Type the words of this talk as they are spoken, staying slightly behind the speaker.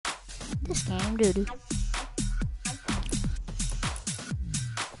This game doo-doo.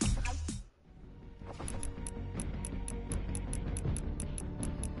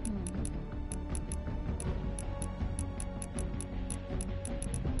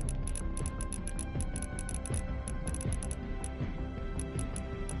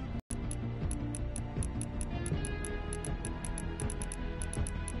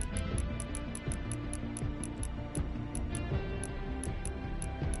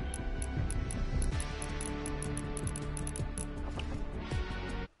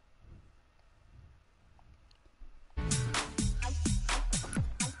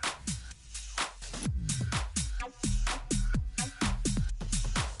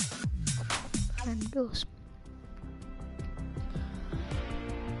 Goes.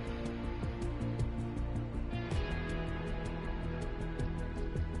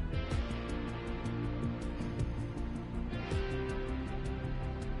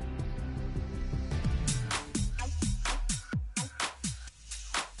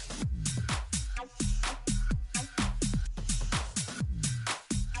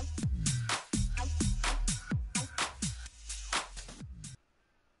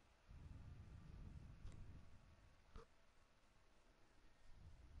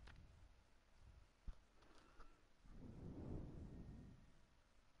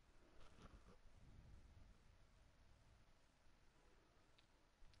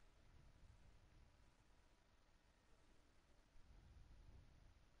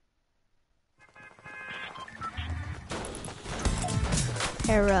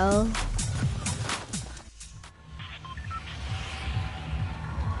 Hello.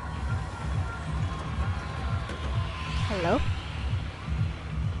 Hello.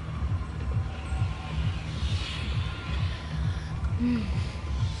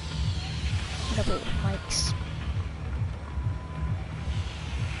 Double mics.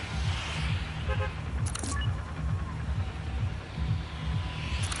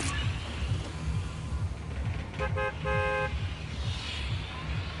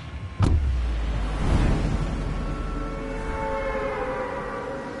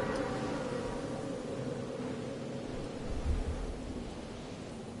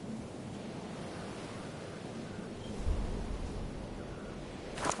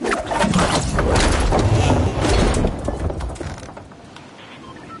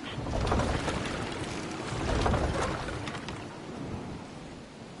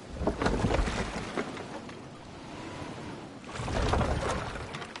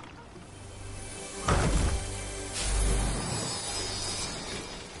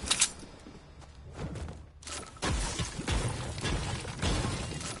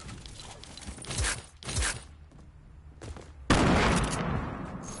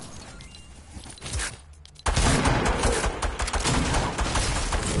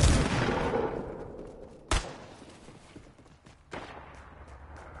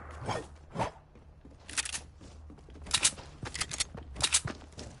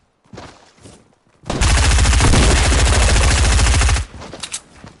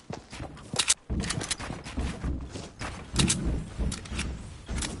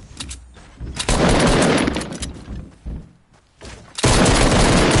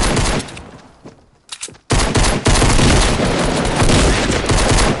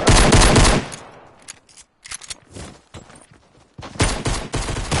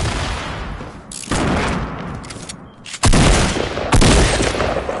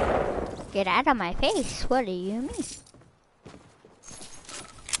 Get out of my face. What do you mean?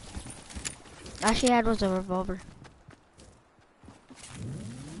 All she had was a revolver.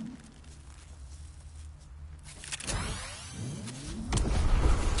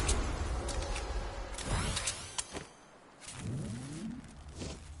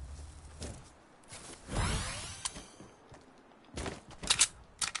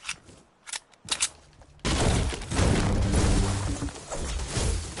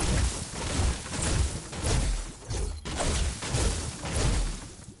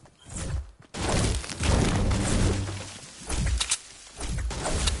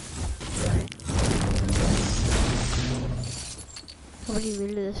 Nobody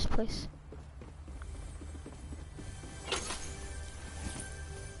really this place.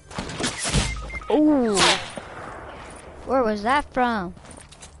 Ooh, where was that from?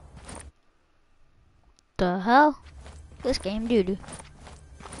 The hell? This game doo-doo.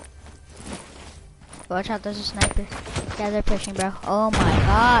 Watch out, there's a sniper. Yeah, they're pushing, bro. Oh my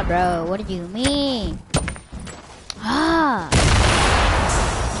god, bro. What do you mean? Ah!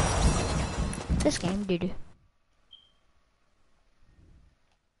 This game doo-doo.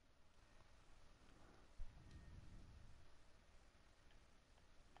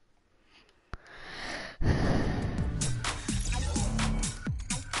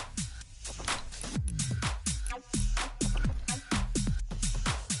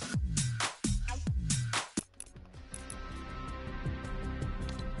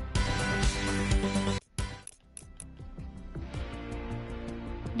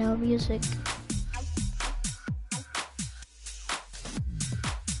 No music.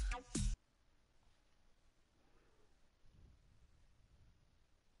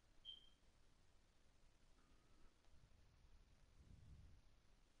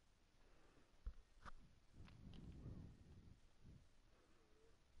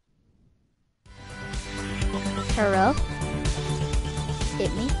 Hello?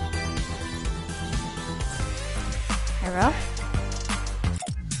 Hit me. Hello?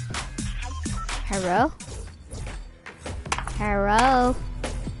 Hello? Hello?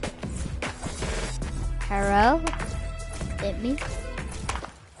 Hello? Hit me.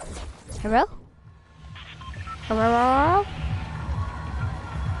 Hello? Hello?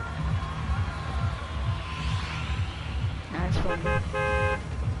 Nice one.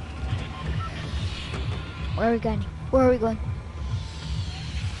 Where are we going? Where are we going?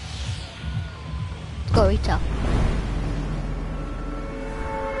 Let's go retail.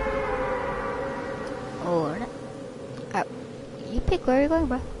 Oh, no. You pick where are you going,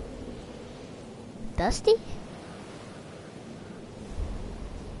 bro? Dusty?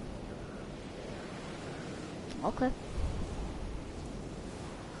 Okay.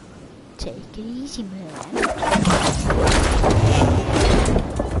 Take it easy, man.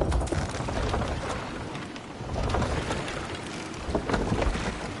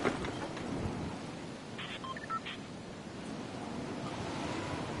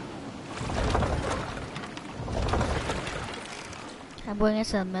 I'm going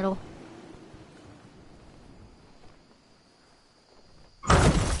into the middle.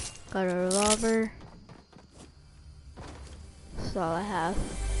 Got a revolver. That's all I have.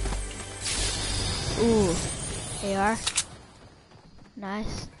 Ooh, AR.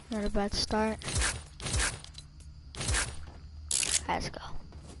 Nice, not a bad start. Let's go.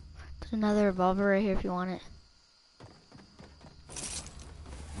 There's another revolver right here if you want it.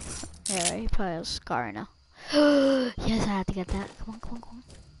 Yeah, he probably has a scar right now. Yes, I have to get that. Come on, come on, come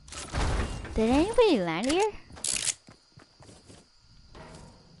on. Did anybody land here?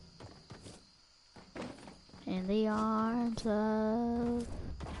 In the arms of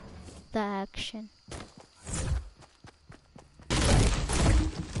the action.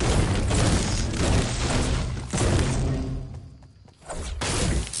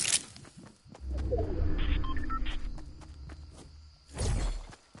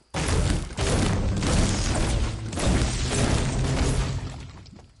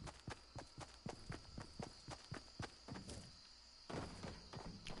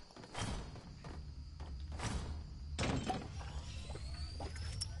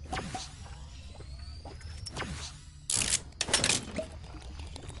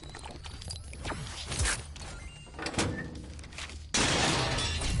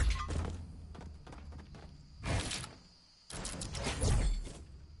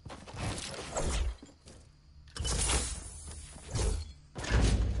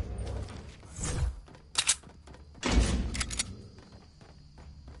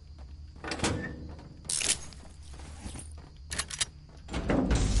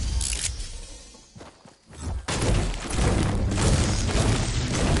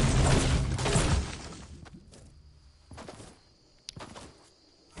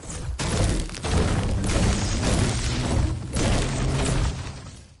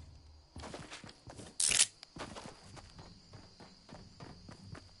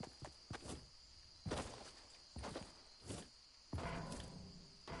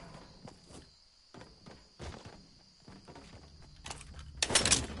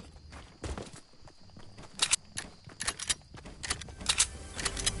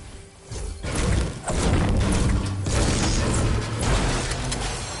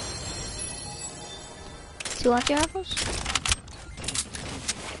 Do you want your apples?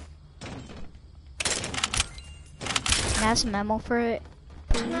 Can I have some ammo for it,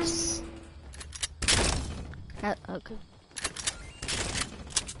 please? Okay.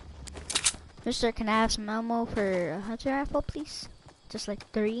 Mister, can I have some ammo for a hunter rifle, please? Just like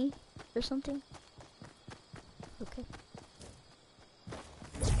 3 or something? Okay.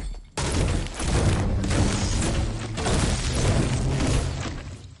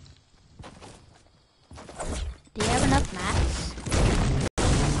 Do you have enough mats?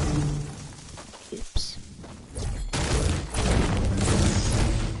 Oops.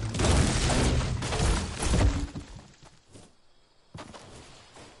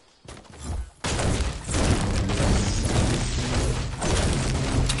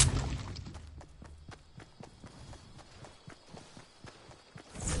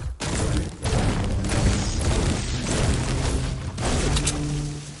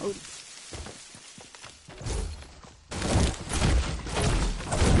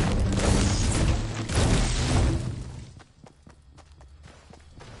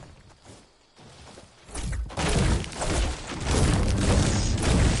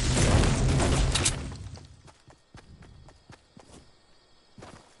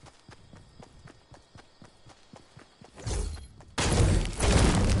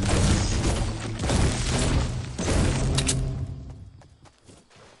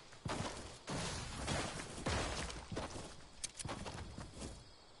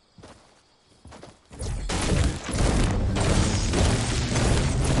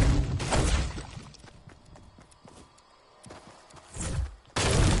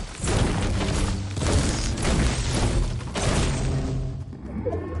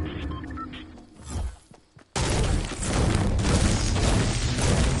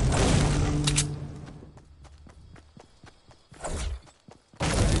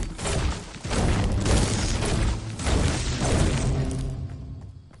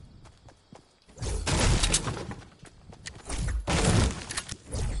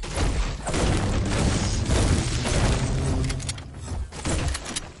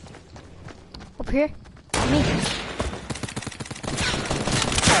 Over here. On me.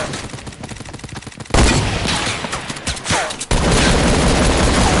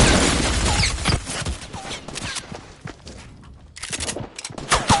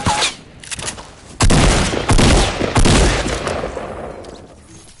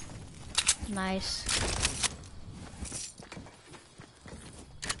 Nice.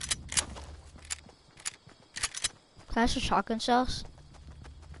 Can I have some shotgun shells?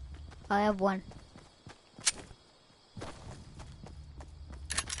 I have one.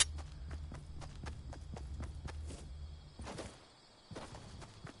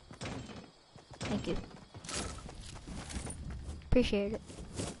 Thank you. Appreciate it.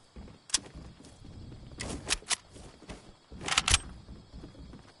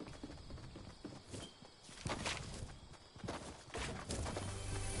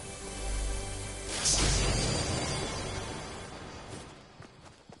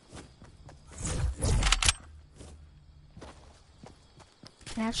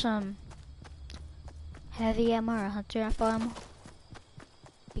 Can I have some heavy ammo or hunter rifle ammo?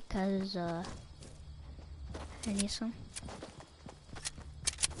 Because I need some.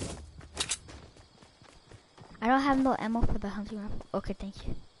 I don't have no ammo for the hunting rifle. Okay, thank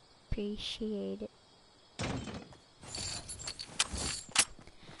you. Appreciate it.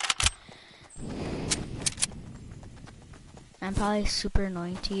 I'm probably super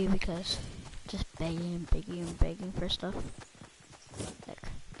annoying to you because just begging and begging and begging for stuff. Like,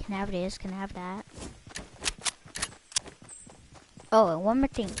 can I have this? Can I have that? Oh, and one more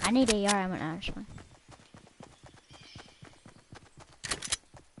thing. I need AR ammo now.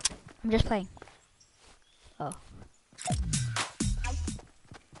 I'm just playing. Oh.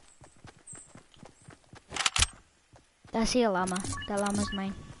 I see a llama. That llama's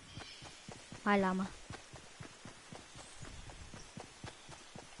mine. My llama.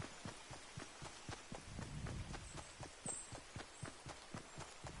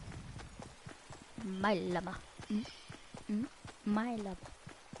 My llama. My llama.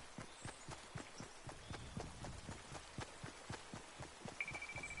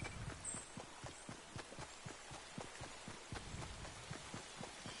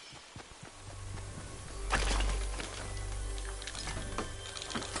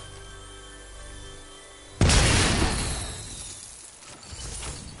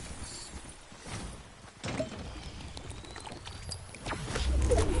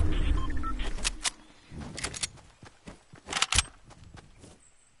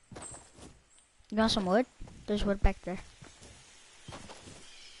 You want some wood? There's wood back there.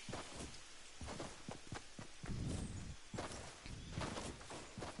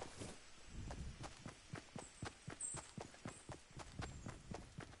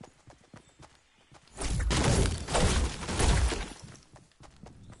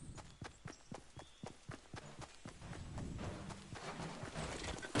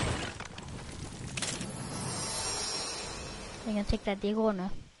 You gonna take that deagle or no?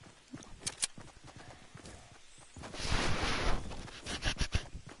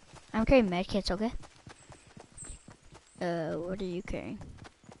 I'm carrying medkits, okay? What are you carrying?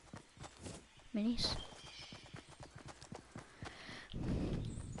 Minis?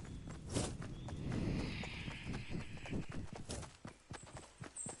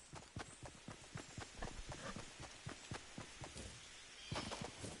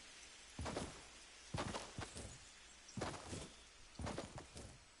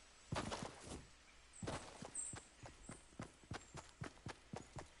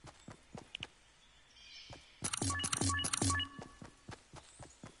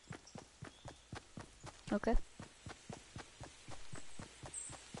 Okay.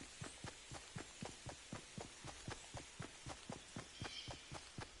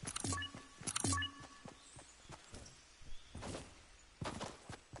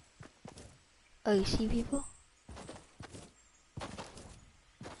 Oh, you see people?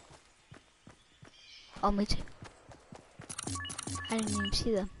 Oh, me too. I didn't even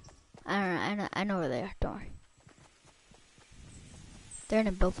see them. I know where they are. Don't worry. They're in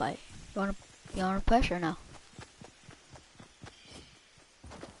a build fight. You wanna push or no?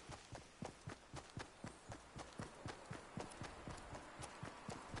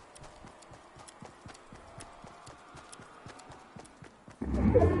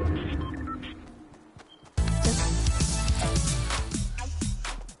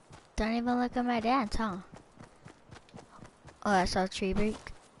 Don't even look at my dance, huh? Oh, I saw a tree break.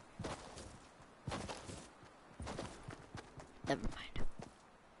 Never mind.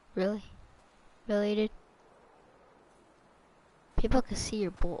 Really? Really, dude? People can see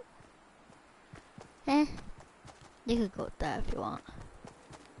your bolt. You could go with that if you want.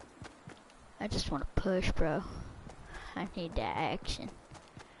 I just want to push, bro. I need that action.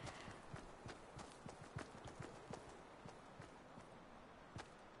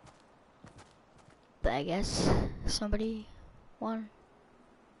 But I guess somebody won.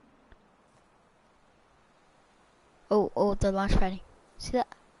 Oh, they're launch padding. See that?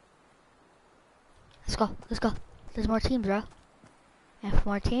 Let's go, let's go. There's more teams, bro. And for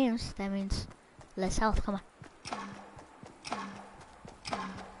more teams, that means less health. Come on.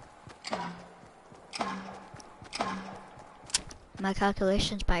 My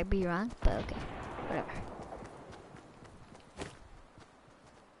calculations might be wrong, but okay, whatever.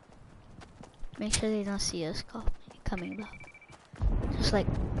 Make sure they don't see us coming though. Just like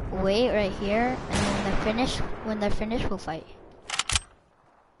wait right here, and when they're finished, we'll fight.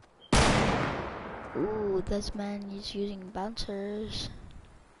 Ooh, this man is using bouncers.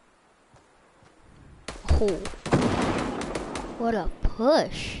 Oh, what a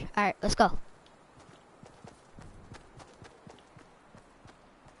push! All right, let's go.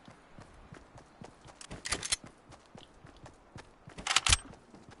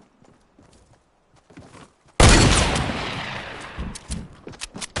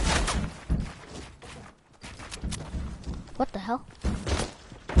 What the hell?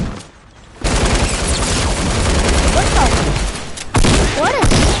 What a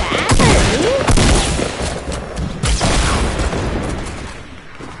spammer, dude!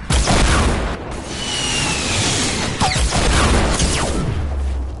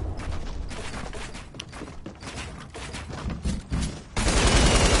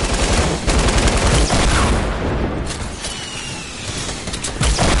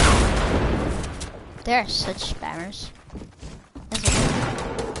 They are such spammers.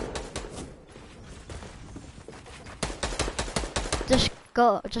 Just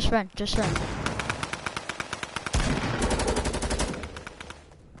go, just run.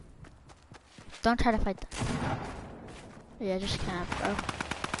 Don't try to fight them. Yeah, just camp, bro.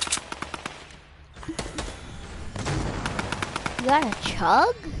 You got a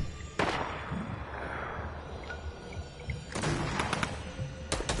chug?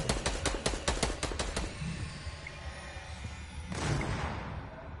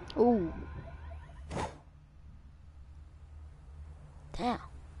 Ooh. Damn.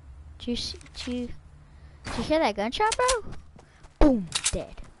 Did you hear that gunshot, bro? Boom,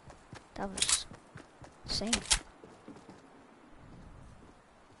 dead. That was insane.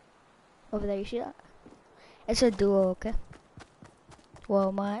 Over there, you see that? It's a duo, okay?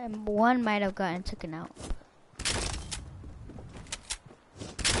 Well, one might have gotten taken out.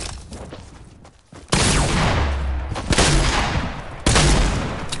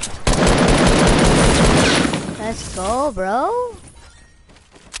 Let's go, bro.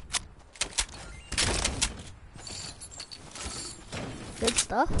 Good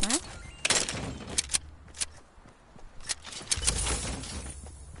stuff, man.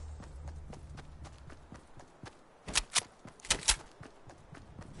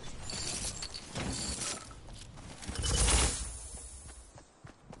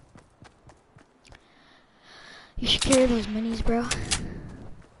 You should carry those minis, bro.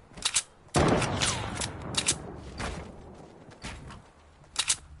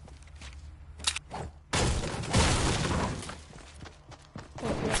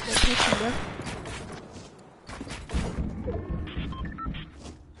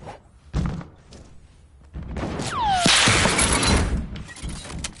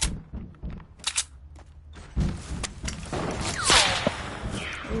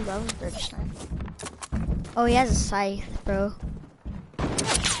 Ooh, that was good snipe. Oh, he has a scythe, bro.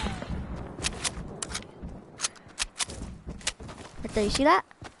 Right there, you see that?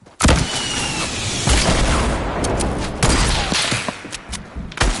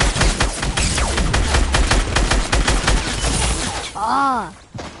 Ah!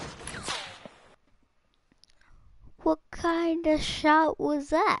 What kind of shot was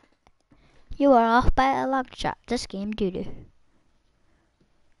that? You are off by a long shot. This game doo-doo.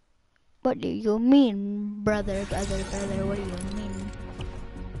 What do you mean, brother? What do you mean?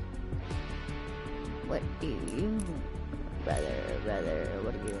 What do you mean? Brother,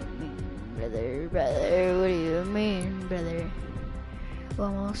 what do you mean? Brother, what do you mean, brother? We're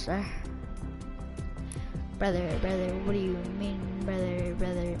almost there. Brother, what do you mean,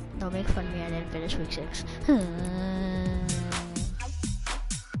 brother? Don't make fun of me, I didn't finish week 6.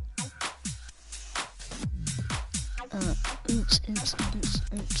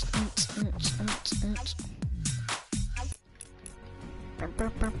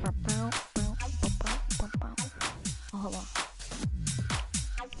 Oh, hold on.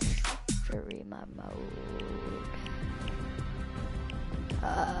 Free my mode.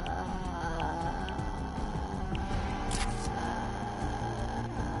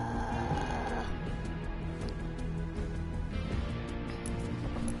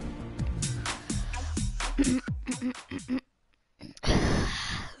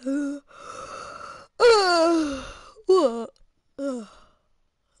 Hello?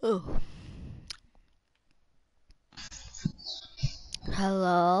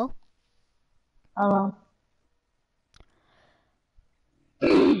 Hello.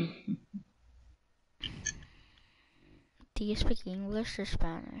 Do you speak English or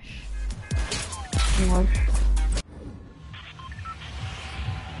Spanish? English.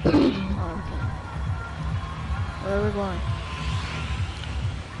 Okay. Where are we going?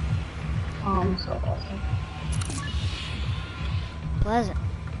 So awesome. Pleasant.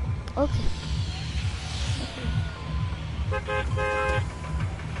 Okay.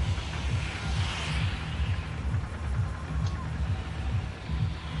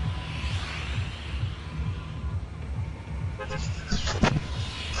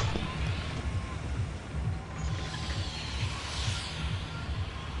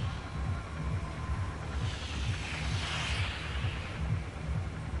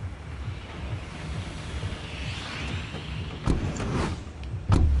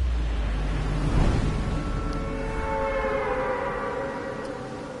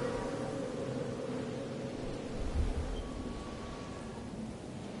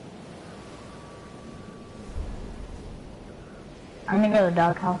 I'm gonna go to the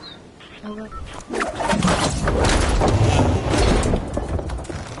doghouse. Okay.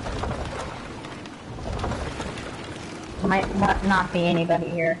 Might not be anybody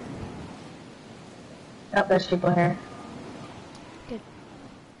here. Oh, there's people here. Good.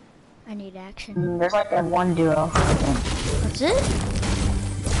 I need action. There's like that one duo. That's it?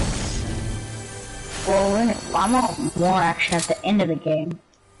 Well, I want more action at the end of the game.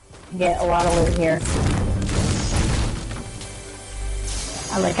 Get a lot of loot here.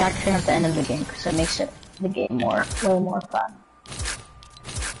 I like action at the end of the game because it makes the game way more fun.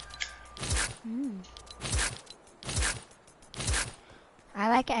 I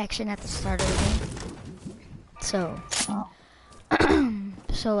like action at the start of the game. So,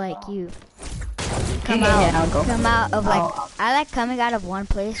 so like you come out of like, I like coming out of one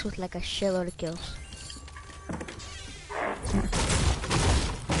place with like a shitload of kills.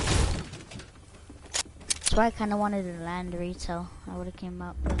 That's why I kind of wanted to land retail. I would have came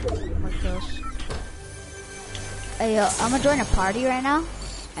out with more kills. Hey yo, I'm gonna join a party right now,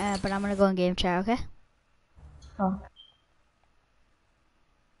 but I'm gonna go in game chat, okay? Oh.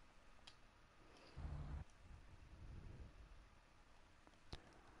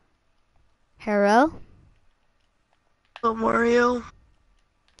 Hello? Oh, Mario.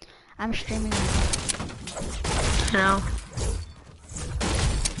 I'm streaming. No.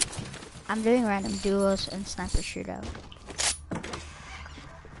 I'm doing random duos and sniper shootout.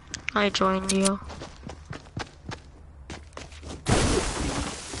 I joined you.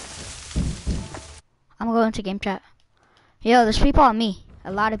 I'm going to game chat. Yo, there's people on me.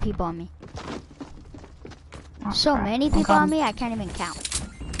 A lot of people on me. So many people on me, I can't even count.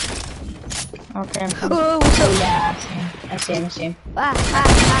 Okay. Oh, what's up? Yeah, I see him.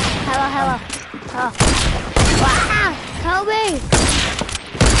 Hello. Oh. Wow, help me!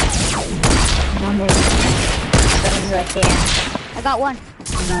 I got one.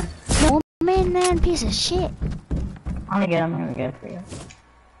 Oh man, piece of shit. I'm gonna get it for you.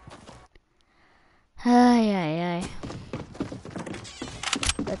 Ay.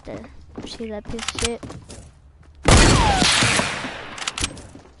 Right there. See that piece of shit?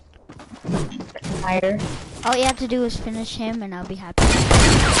 Higher. All you have to do is finish him and I'll be happy.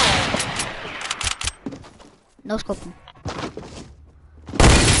 No scoping.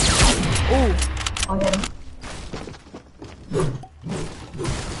 Ooh. I'll get him.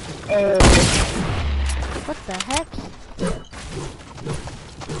 What the heck?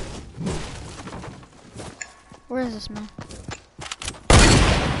 Where is this man?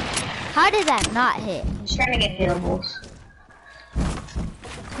 How did that not hit? He's trying to get hittables.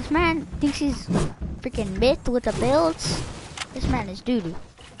 This man thinks he's freaking myth with the builds. This man is doo-doo.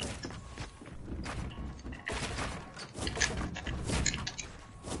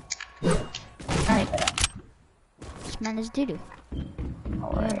 This man is doo-doo. He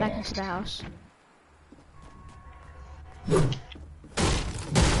went back into the house.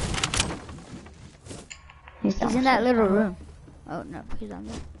 He's in that little room. Oh no, he's on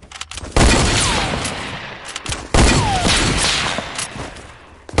there.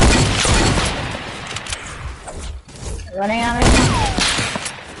 Running out of ammo.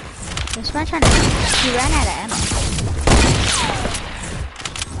 This man trying to. He ran out of ammo.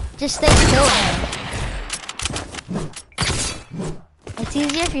 Just stay still, man. It's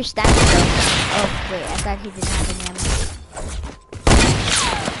easier if you're standing still. Oh wait, I thought he didn't have any ammo.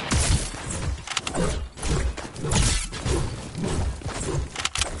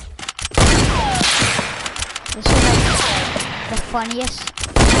 This is like the funniest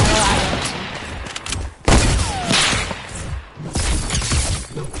battle I've ever seen.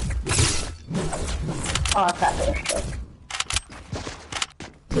 Oh, crap, there's shit.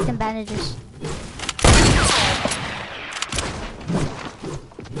 Take them bandages.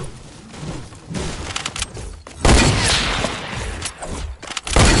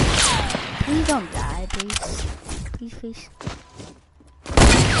 Please don't die, please. Please, please.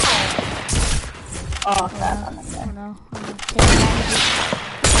 Oh, crap, I'm in there. Oh no. Oh, no. Take them bandages.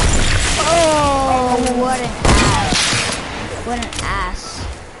 Oh, what an ass. What an ass.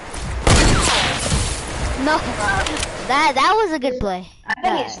 No. That was a good play. I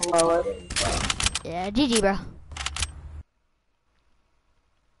think it's lower. Yeah, GG, bro.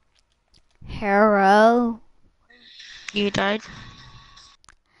 Hero. You died?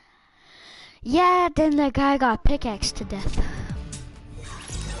 Yeah, then the guy got pickaxed to death.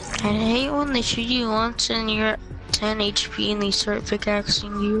 I hate when they shoot you once and you're at 10 HP and they start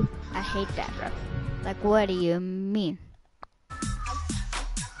pickaxing you. I hate that, bro. Like, what do you mean?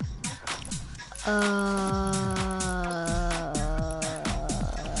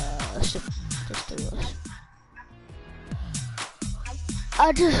 Let's just do this.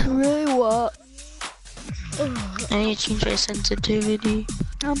 I just really want. I need to change my sensitivity.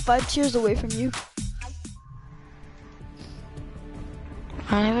 I'm 5 tiers away from you.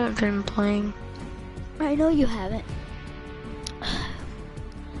 I haven't been playing. I know you haven't.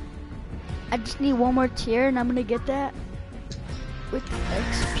 I just need one more tier and I'm gonna get that with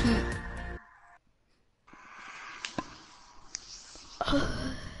XP.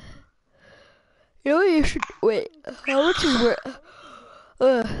 You know what you should wait. How much is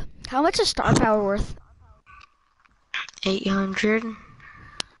worth? How much is star power worth? 800.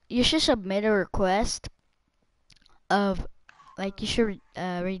 You should submit a request of, like, you should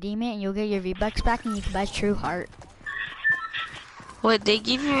redeem it and you'll get your V-Bucks back and you can buy True Heart. Wait, they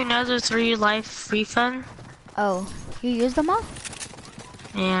give you another 3 life refund? Oh, you used them all?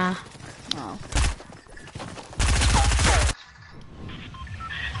 Yeah. Oh.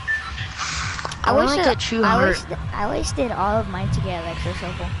 I want to get True Heart. I wasted all of mine to get Electro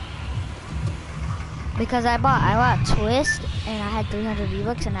Circle. Because I bought Twist and I had 300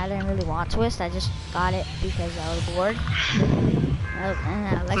 V-Bucks and I didn't really want Twist. I just got it because I was bored.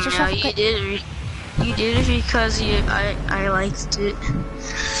 And Electro Circle. You did it because I liked it.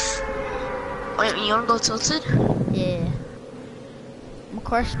 Wait, you wanna go tilted? Yeah. Of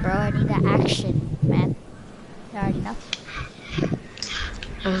course, bro. I need that action, man. You already know.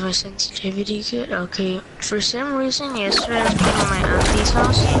 Is my sensitivity good? Okay. For some reason, yesterday I was going to my auntie's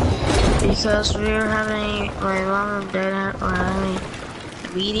house because we were having, my mom and dad were having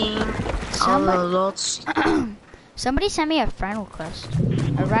a meeting, all the adults. Somebody sent me a friend request.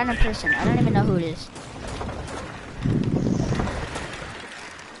 A random person. I don't even know who it is.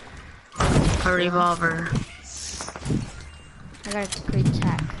 A revolver. I got a great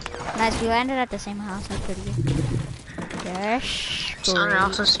attack. Nice, we landed at the same house. That's pretty good. Yes. Someone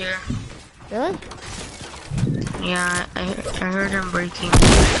else is here. Really? Yeah, I heard him breaking.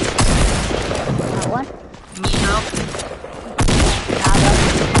 That one? Need help?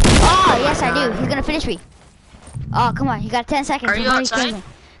 Oh, yes, I do. He's gonna finish me. Oh, come on. You got 10 seconds. Are you before he outside? kills me.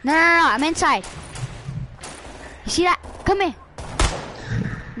 No, I'm inside. You see that? Come here.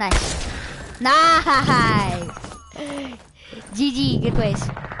 Nice. Nice. GG. Good place.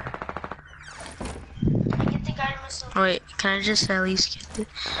 Wait, can I just at least get it?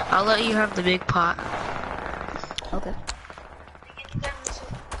 I'll let you have the big pot. Okay.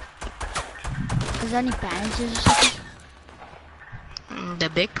 Is there any bandages or something? The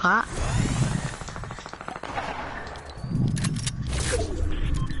big pot?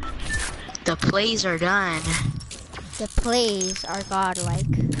 The plays are done. The plays are godlike.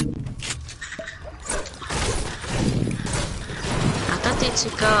 I thought they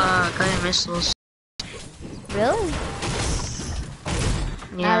took guided missiles. Really?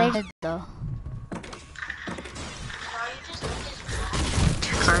 Yeah. They did though.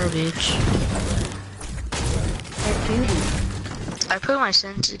 Garbage. They're duty. I put my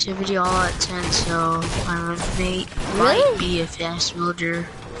sensitivity all at 10, so my roommate Really? might be a fast builder.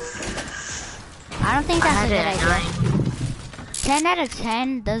 I don't think I that's a had good it idea. at 9. 10 out of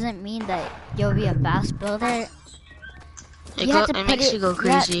 10 doesn't mean that you'll be a fast builder. It put makes you go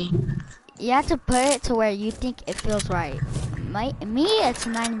crazy. You have to put it to where you think it feels right. Me, it's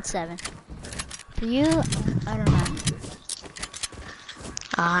 9 and 7. For you, I don't know.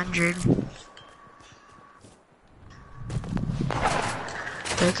 100.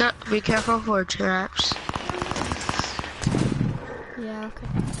 Be careful for traps. Yeah, okay.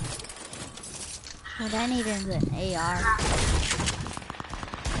 What I need is an AR.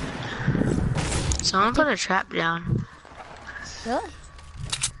 Someone put a trap down. Really?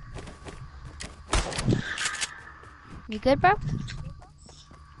 You good, bro?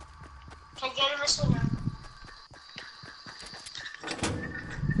 Can I get a missile now?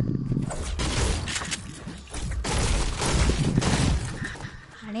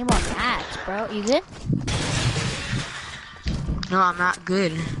 I need more mats, bro. You good? No, I'm not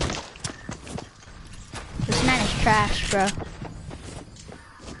good. This man is trash, bro.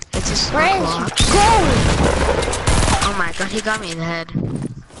 It's a Where smoke is wall. you going? Oh my god, he got me in the head.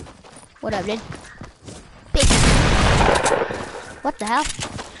 What up, dude? Big. What the hell?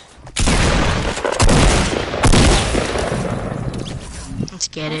 Let's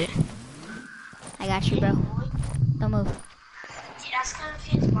get it. I got you, bro. Don't move. That's kind of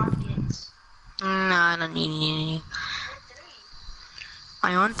his Martinez. No, I don't need any.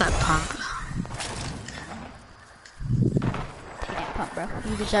 I want that pump. Take that pump, bro.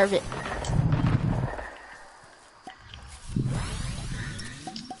 You deserve it.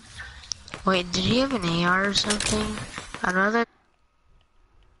 Wait, did you have an AR or something? I'd rather.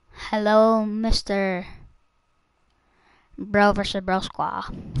 Hello, Mr. Bro versus Bro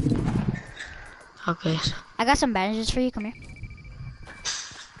Squad. Okay. I got some bandages for you. Come here.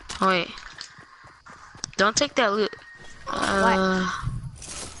 Wait. Don't take that loot. Haha.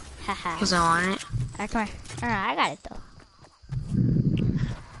 Cause I want it. Alright, come here. Alright, I got it though.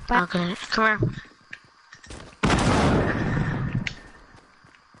 Okay, come here.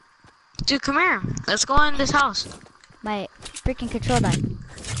 Dude, come here. Let's go in this house. My freaking control died.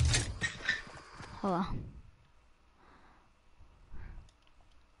 Hold on.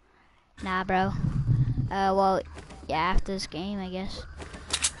 Nah, bro. Well, yeah, after this game, I guess.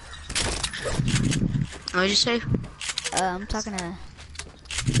 What'd you say? I'm talking to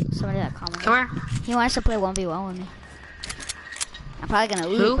somebody that commented. Come here. He wants to play 1v1 with me. I'm probably gonna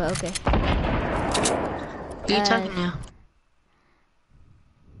lose, Who? but okay. Who you talking to?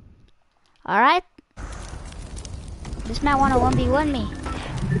 Alright. This man wanna 1v1 me.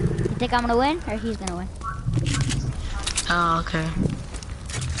 You think I'm gonna win, or he's gonna win? Oh, okay.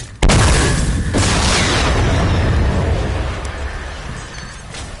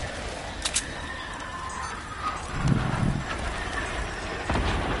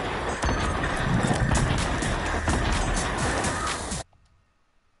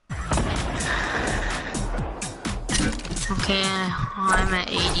 Okay, I'm at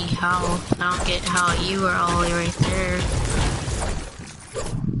 80 health. I don't get how you were all the way right there.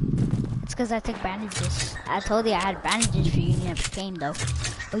 It's because I took bandages. I told you I had bandages for you, and you never came though.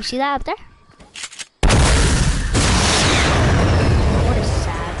 Oh, you see that up there? What a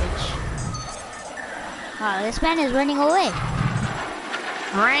savage. Wow, this man is running away.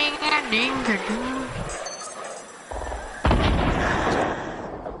 Ring a ding a ding.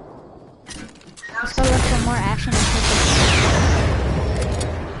 Let's go look for more action.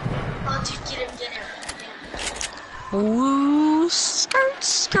 Oh, dude, get him. Ooh, skirt.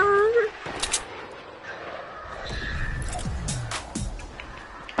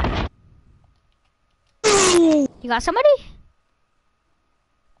 You got somebody?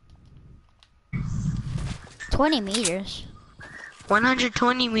 20 meters.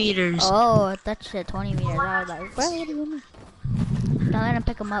 120 meters. Oh, I thought you said 20 meters. I was like, bro, what do you mean? Don't let him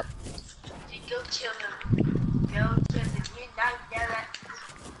pick him up. Go kill him. Go kill him. You not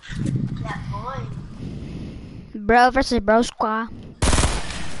that boy. Bro versus bro squad.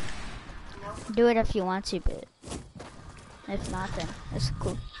 Do it if you want to, but if not, then it's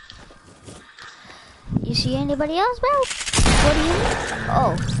cool. You see anybody else, bro? What do you mean?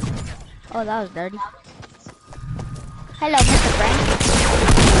 Oh, that was dirty. Hello, Mr. Frank.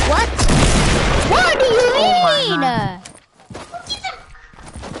 What? What do you mean?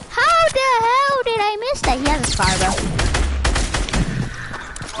 How the hell did I miss that? He has a scar, bro.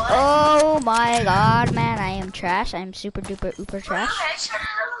 Oh my god, man, I am trash. I'm super duper uber trash.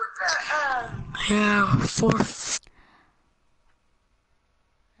 Yeah, 4.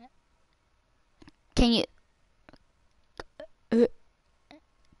 Can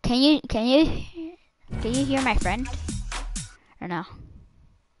you hear my friend? Or no?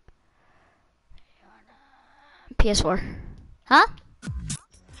 PS4. Huh?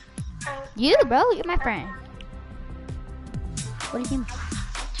 You, bro, you're my friend. What do you mean?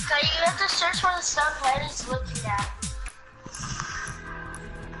 So you have to search what the subhead is looking at.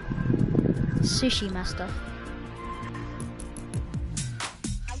 Sushi master.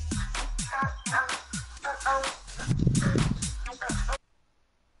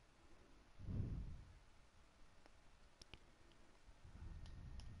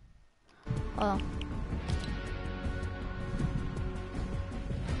 Oh,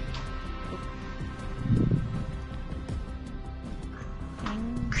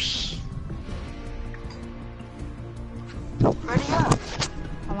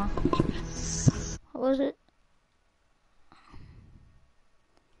 was it?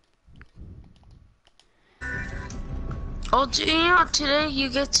 Oh, you know, today you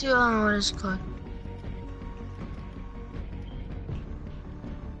get to, what is it called?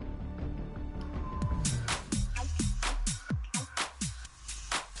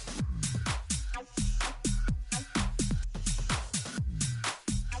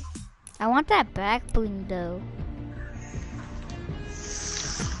 I want that back bling though.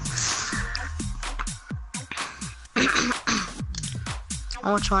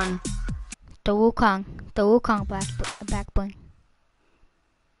 Which one? The Wukong back bling.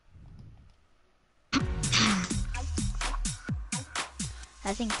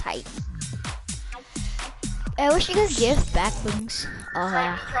 That thing tight. I wish you could give back blings. Oh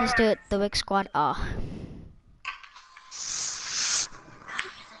yeah, let's do it. The Wick Squad. Oh.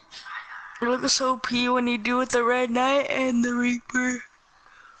 It looks so OP when you do with the Red Knight and the Reaper.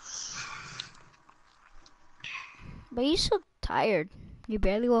 But you're so tired. You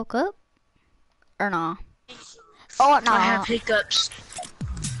barely woke up? Or no? Oh no. I have hiccups.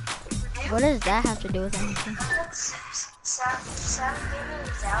 What does that have to do with anything?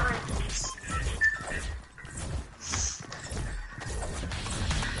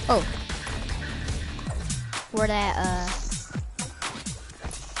 Oh. Where that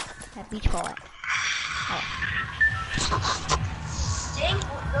beach ball at? Oh.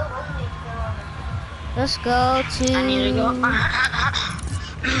 Let's go to... I need to go.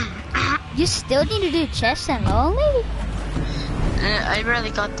 You still need to do chess and lonely? I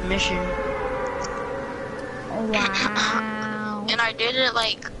barely got the mission. Wow. And I did it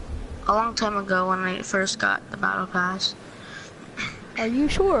like a long time ago when I first got the battle pass. Are you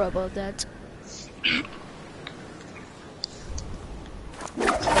sure about that?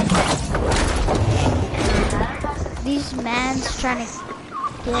 These man's trying to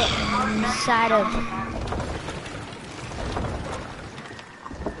get inside of...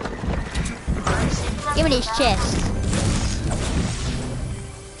 Give me this chest.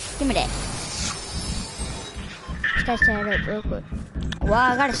 Give me that. Let's test that up real quick.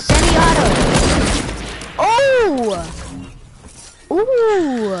 Wow, I got a semi-auto. Oh!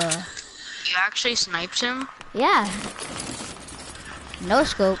 Ooh! You actually sniped him? Yeah. No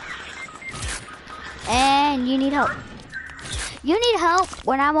scope. And you need help. You need help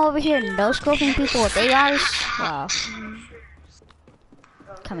when I'm over here no scoping people with ARs. Wow.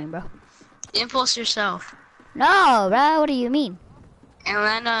 Coming, bro. Impulse yourself. No, bro. What do you mean? And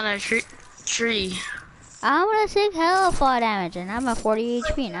land on a tree. I'm gonna take hell fall damage, and I'm at 40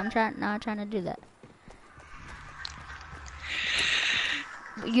 HP, and I'm not trying to do that.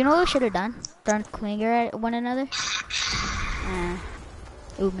 You know what we should have done? Thrown clinger at one another.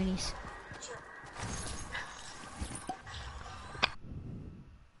 Ooh, minis.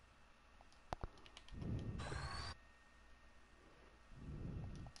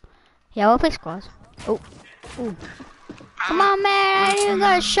 Yeah, we'll play squads. Oh, ooh. Come on, man! You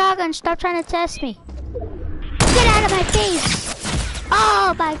got a shotgun. Stop trying to test me. Get out of my face!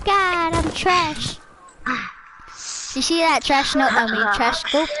 Oh my God, I'm trash. You see that trash note? I mean, trash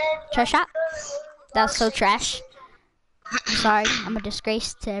scope, trash shot. That was so trash. I'm sorry. I'm a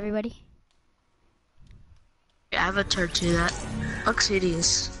disgrace to everybody. Your avatar to that. Looks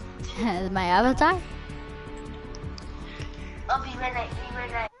hideous. My avatar. Oh, be right.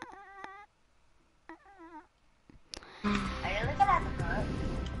 Are you looking at the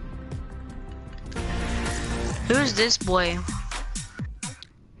book? Who's this boy?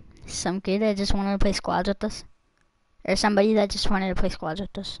 Some kid that just wanted to play squads with us. Or somebody that just wanted to play squads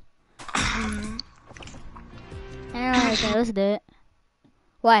with us. Alright, okay, let's do it.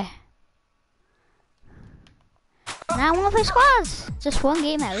 Why? Now I want to play squads. Just one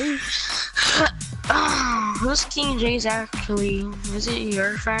game at least. Who's King J's actually? Is it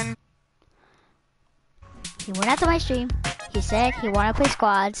your friend? He went out to my stream. He said he wanted to play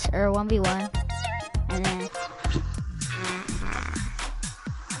squads or 1v1. And then...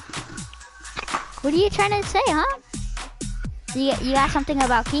 What are you trying to say, huh? You got something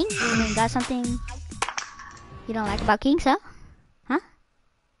about King? I mean, got something you don't like about Kings, huh? Huh?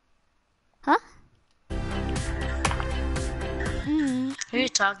 Huh? Who are you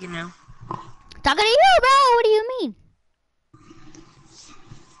talking to? Talking to you, bro. What do you mean?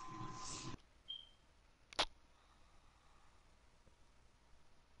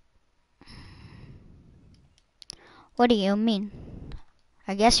 What do you mean?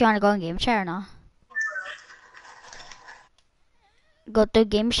 I guess you want to go in game chat or not? Go to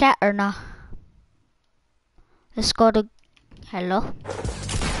game chat or not? Let's go to... Hello?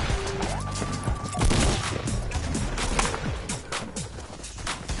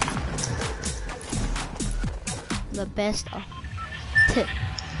 the best of.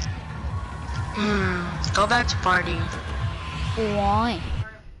 Go back to party. Why?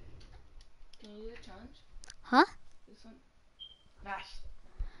 Can you do the challenge? Huh? This one? Nice.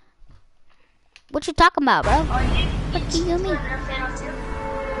 What you talking about, bro? Oh, What do you mean?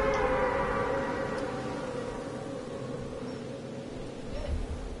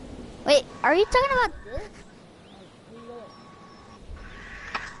 Wait, are you talking about this?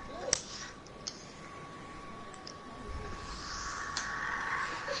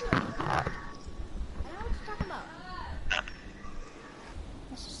 I know what you're talking about.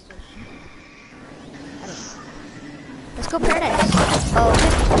 That's just so shit. I don't know. Let's go paradise. Oh,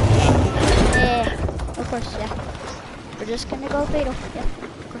 okay. Yeah, of course, yeah. We're just gonna go fatal. Yeah,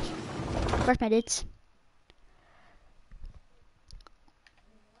 of course. Of course, my dudes.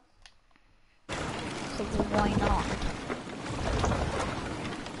 So why not?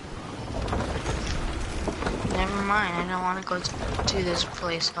 Never mind, I don't want to go to this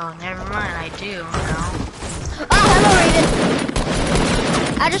place. Oh, never mind, I do now. Oh, hello, Raven.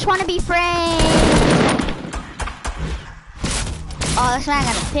 I just want to be friends. Oh, this man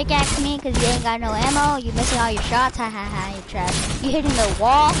gonna pickaxe me because you ain't got no ammo. You missing all your shots. Ha ha ha, you trash. You hitting the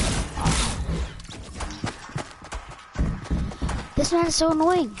wall. Oh. This man is so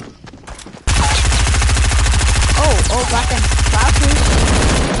annoying. Oh, blocking.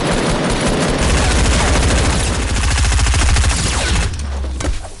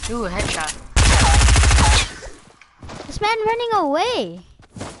 Ooh, a headshot. This man running away.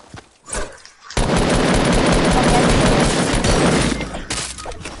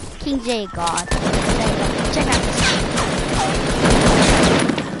 King J, God. Check out this.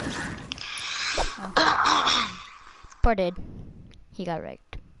 Oh. Poor dude. He got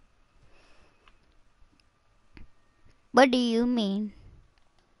wrecked. What do you mean?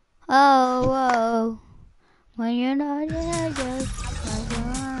 Oh, whoa. When you're not just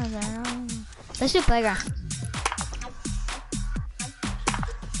let's do playground.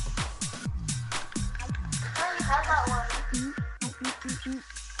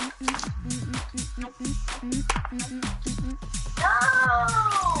 No!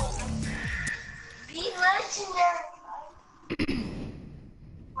 Be legendary!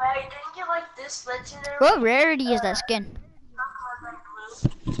 Why didn't you like this legendary? What rarity is that skin?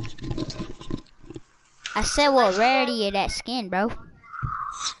 I said what rarity is that skin, bro?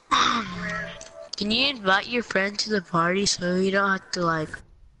 Can you invite your friend to the party so you don't have to like...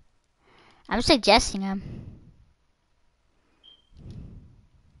 I'm suggesting him.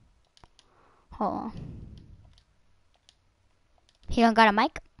 Hold on. He don't got a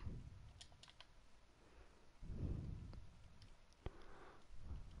mic?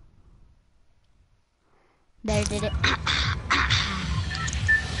 There, did it.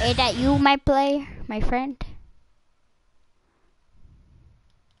 Hey, that you, my player, my friend?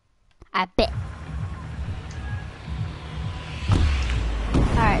 I bet.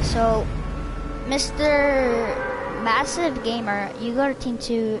 Alright, so Mr. Massive Gamer, you go to team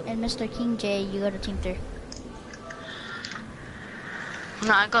 2, and Mr. King J, you go to team 3.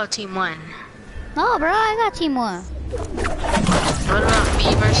 No, I got team 1. No, bro, I got team 1. What about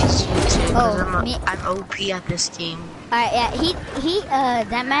me versus you two? Oh, I'm OP at this game. Alright, yeah,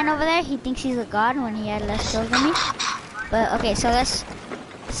 that man over there, he thinks he's a god when he had less kills than me. But okay, so let's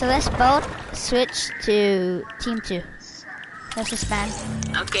both switch to team 2. Let's just span.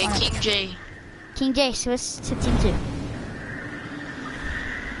 Okay, Right. King J. King J, switch to team 2.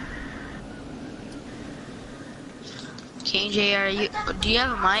 King J, do you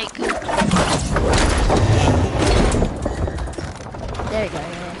have a mic? There you go,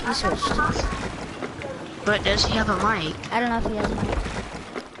 yeah, he switched. But does he have a mic? I don't know if he has a mic.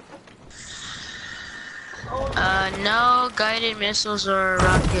 No guided missiles or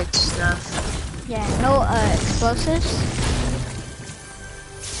rocket stuff. Yeah, no explosives.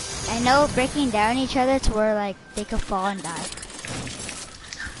 I know breaking down each other to where like they could fall and die.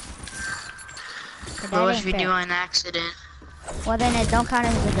 But What that if you ain't do fair. an accident? Well then it don't count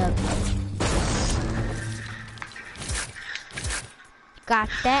as a dub. Got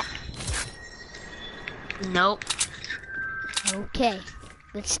that? Nope. Okay.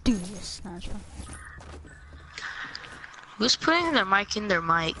 Let's do this. No, it's fine. Who's putting their mic in their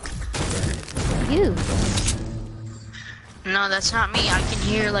mic? You. No, that's not me. I can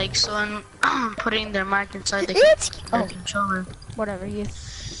hear like someone putting their mic inside the Oh, controller. whatever you.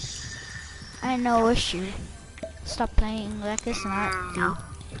 I know issue. Stop playing like this, not you.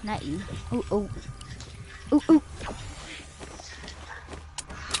 Not you. Ooh, ooh. Ooh, ooh.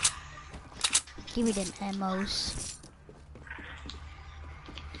 Give me them ammos.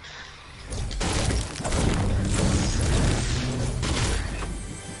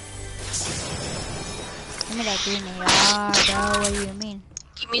 grenade are, bro. What do you mean?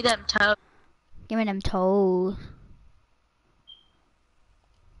 Give me them toes. Give me them toes.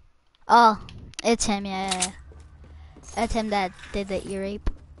 Oh, it's him, yeah. It's him that did the ear rape.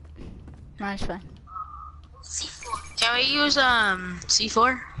 No, it's fine. Can we use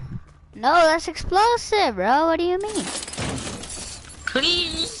C4? No, that's explosive, bro. What do you mean?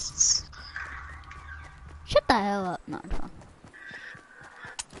 Please. Shut the hell up. No, it's fine.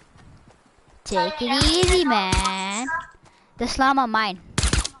 Take it easy, man. This llama mine.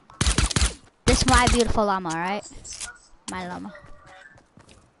 This my beautiful llama, right? My llama.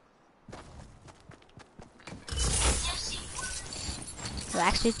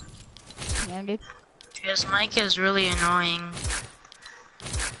 Relax, dude. Yeah, dude. His mic is really annoying.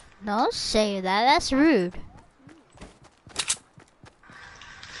 Don't say that. That's rude.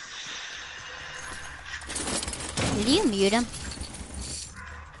 Did you mute him?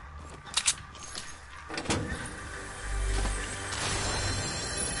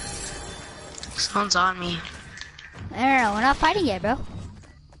 Someone's on me. No, we're not fighting yet, bro.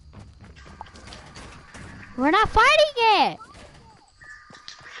 We're not fighting yet.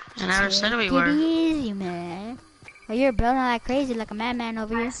 I never said we Take were. it easy, man. Oh, you're building like crazy, like a madman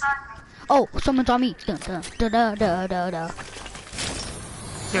over here. Oh, someone's on me. Dun, dun, dun, dun, dun, dun, dun.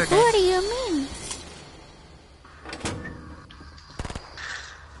 You're dead. What do you mean?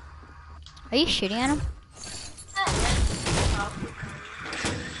 Are you shooting at him?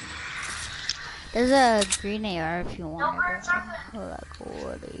 There's a green AR if you want it. Like,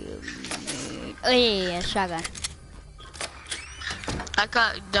 what do you mean? Oh yeah, shotgun. I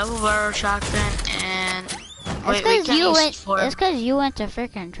got double barrel shotgun and It's cause you went. It's cause you went to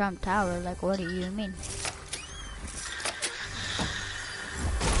freaking Trump Tower. Like, what do you mean?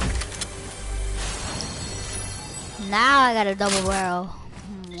 Now I got a double barrel.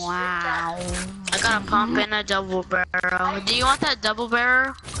 Wow. I got a pump and a double barrel. Do you want that double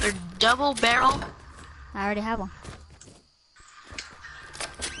barrel or double barrel? I already have one.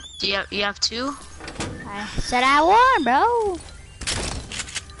 Do you have two? I said I won, bro.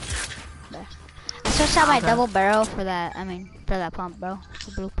 There. I switched out my Okay. double barrel for that. I mean, for that pump, bro.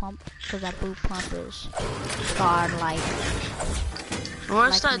 The blue pump, because that blue pump is godlike.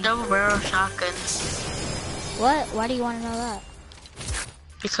 Where's Like that me. double barrel shotgun? What? Why do you want to know that?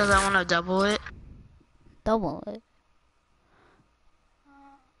 Because I want to double it. Double it.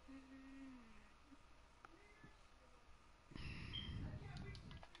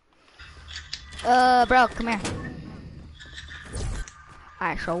 Bro, come here.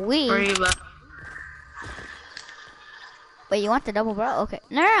 Alright, so Where are you at? Wait, you want the double barrel? Okay.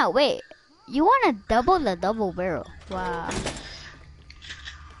 No, wait. You want to double the double barrel. Wow.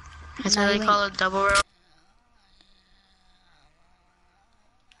 That's No, what you they call it, double barrel.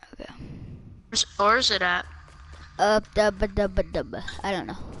 Okay. Where's it at? I don't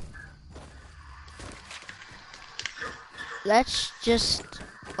know. Let's just.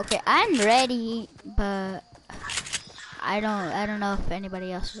 Okay, I'm ready, but I don't know if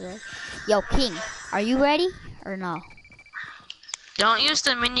anybody else is ready. Yo, King, are you ready or no? Don't use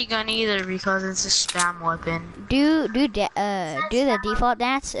the minigun either because it's a spam weapon. Do the default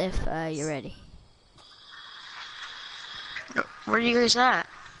dance if you're ready. Where are you guys at?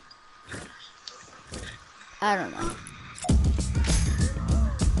 I don't know.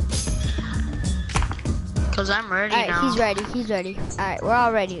 Cause I'm ready Alright, now. he's ready. Alright, we're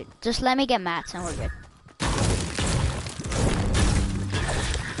all ready. Just let me get mats and we're good.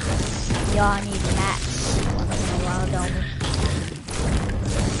 Y'all need mats. Once in a while, don't we?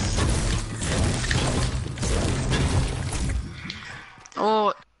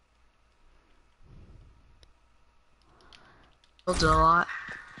 Oh. Builds a lot.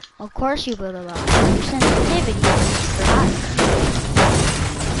 Of course you build a lot. Your sensitivity is forgotten.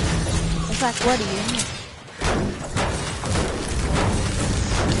 It's like, what do you mean?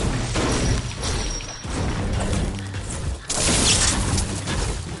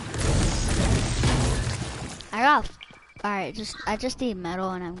 Alright, I just need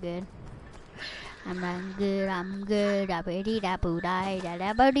metal and I'm good. I'm good. Da ba dee da boo die, da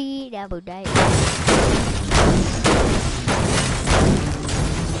da ba dee da boo die.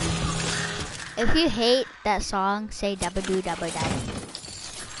 If you hate that song, say da ba doo da ba die.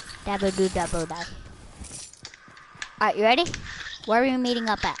 Da ba doo da ba die. Alright, you ready? Where are we meeting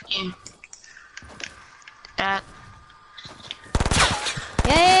up at? At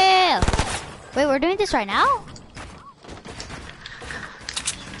Yeah! Wait, we're doing this right now?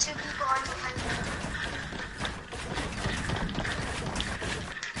 Two people on the front.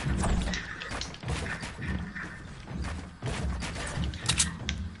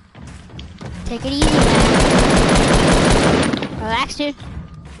 Take it easy, man. Relax, dude.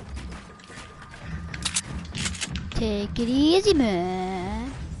 Take it easy,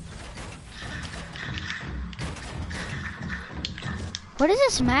 man. What is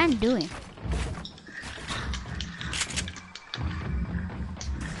this man doing?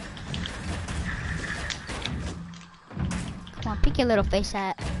 Come on, pick your little face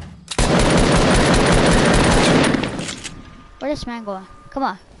at. Where's this man going? Come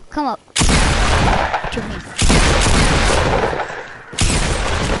on, come up. To me.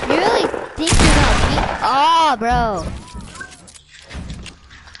 You really think you're gonna beat? Oh, bro.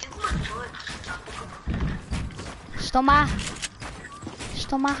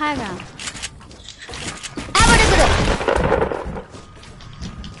 Stole my high ground.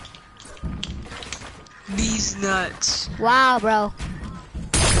 These nuts. Wow, bro.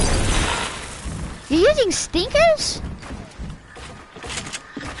 You're using stinkers?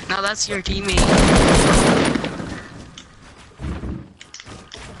 No, that's your teammate.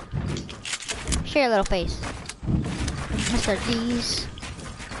 Show your little face. Mr. D's.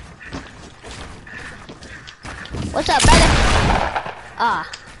 What's up, brother?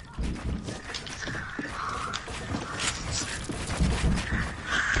 Ah.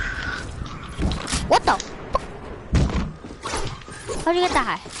 What the fuck? How'd you get that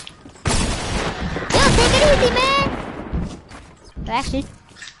high? Yo, take it easy, man! Relax, dude.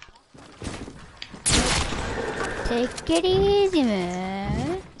 Take it easy,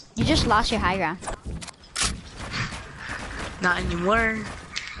 man. You just lost your high ground. Not anymore.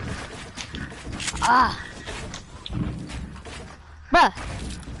 Ah. Bruh.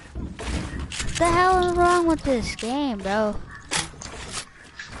 What the hell is wrong with this game, bro?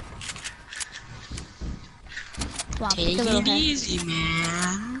 Come on, Take pick a little it head. easy,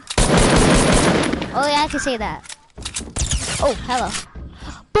 man. Oh yeah, I can say that. Oh, hello.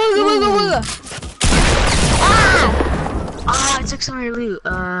 Booga booga booga! Ah! Ah, I took some of your loot.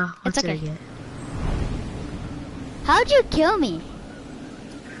 What It's did I okay. get? How'd you kill me?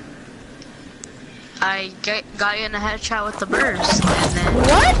 I got you in a headshot with the burst, and then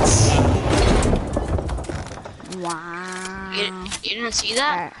What? Wow. you didn't see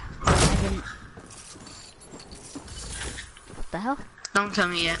that? I didn't. What the hell? Don't kill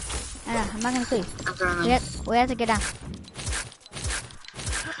me yet. I know, I'm not gonna kill you. I'm throwing We them. have to get down.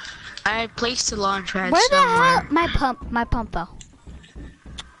 I placed the launch pad Where the somewhere. hell? My pump fell.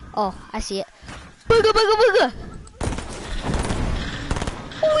 Oh, I see it. Booga booga booga!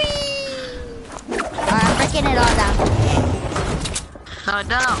 Whee! Alright, I'm breaking it all down.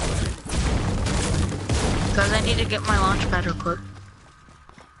 No. Because I need to get my launch pad real quick.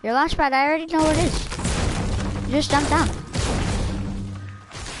 Your launch pad, I already know where it is. You just jump down.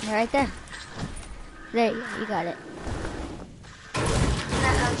 You're right there. There, you got it.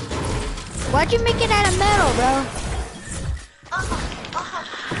 Why'd you make it out of metal, bro?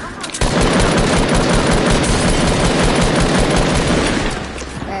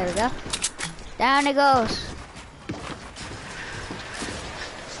 There we go. Down it goes.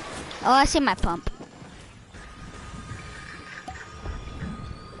 Oh, I see my pump.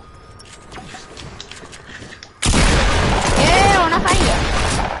 Yeah, we're not fighting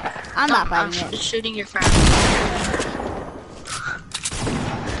it. I'm not fighting I'm it. shooting your friend.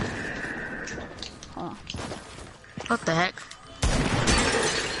 Hold on. What the heck?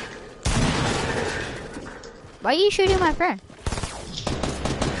 Why are you shooting my friend?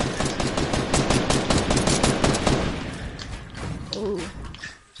 Ooh.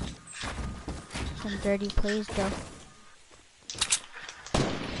 Some dirty plays though.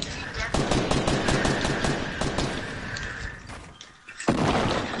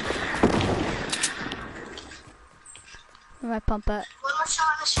 Where my pump at? One more shot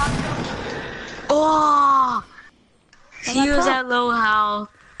on the shotgun. Oh! Where's He my was pump? at low health.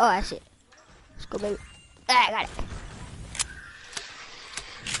 Oh, I see it. Let's go, baby. Ah, I got it.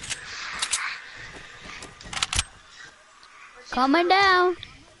 Coming down.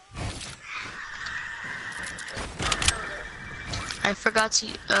 I forgot to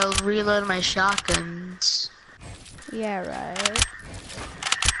reload my shotguns. Yeah, right.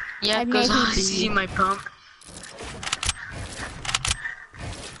 Yeah, I'd because maybe I be- see my pump.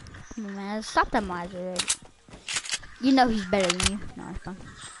 Come on, man. Stop that miser already. You know he's better than you. No, it's fine.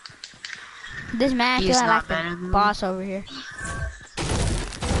 This man He's feeling not like better the than me. boss over here.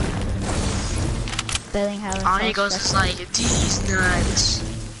 Feeling how it's All so he goes is stressful. like, these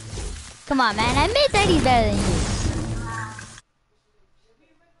nuts. Come on, man. I admit that he's better than you.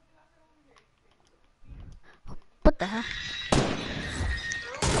 What the hell?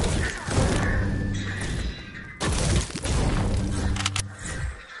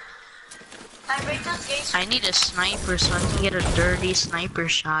 break those gates. I need a sniper so I can get a dirty sniper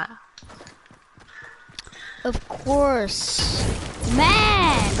shot. Of course.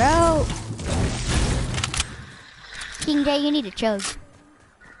 Man, bro. King J, you need to chug.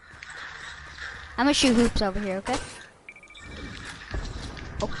 I'm gonna shoot hoops over here, okay?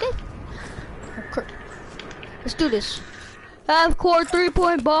 Okay. Okay. Let's do this. Half court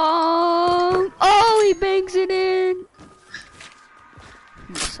 3-point bomb. Oh, he bangs it in.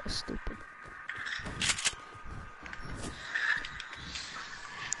 He's so stupid.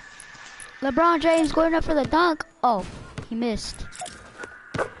 LeBron James going up for the dunk. Oh, he missed.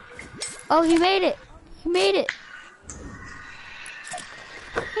 Oh, he made it. He made it.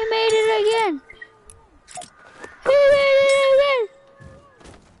 He made it again. He made it again.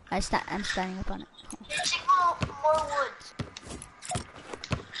 I'm standing up on it. Take more wood.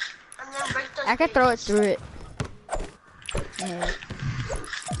 And then break those I can throw it through it. Yeah.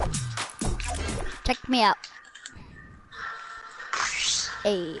 Check me out.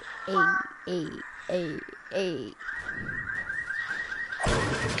 Hey, hey, hey, hey, hey.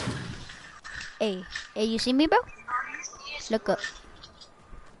 Hey, hey, you see me, bro? Look up.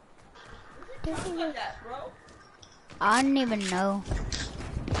 I don't even know.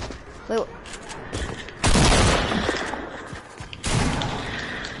 Wait.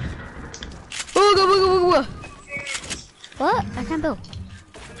 Booga, booga, booga, booga. What? I can't build.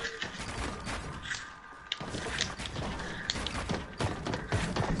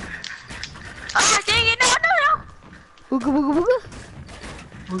 Ah, dang it, no. Ooga, booga, booga.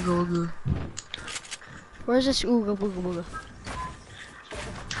 Ooga. Where's this ooga, booga, booga?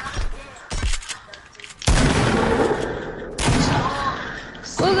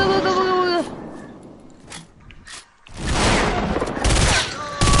 Ooga, booga, booga, booga.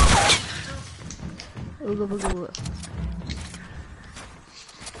 Ooga, booga, booga.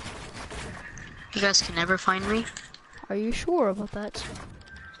 You guys can never find me? Are you sure about that?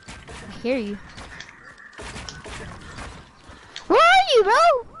 I hear you. Where are you, bro?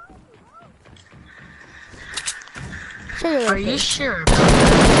 Show your Are face. you sure?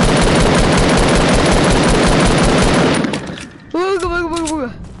 Booga, booga, booga,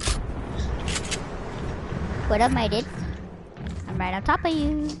 booga. What up, my dude? I'm right on top of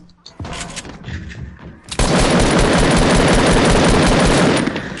you.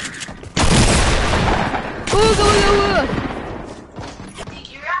 Booga, booga, booga.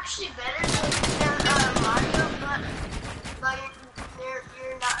 You're actually better than Mario, but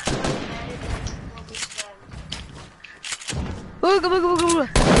you're not really better than this guy. Ooga, booga, booga, booga.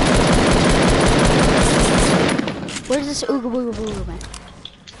 Where's this ooga, booga, booga, man?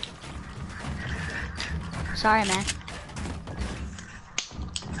 Sorry, man.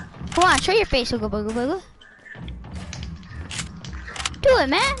 Come on, show your face, ooga, booga, booga. Do it,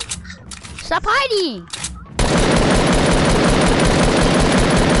 man. Stop hiding.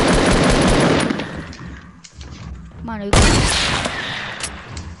 Come on, ooga.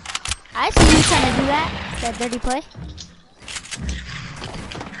 I see you trying to do that dirty play.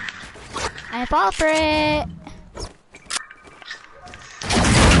 I fall for it.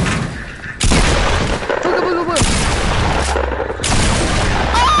 Booga, booga, booga.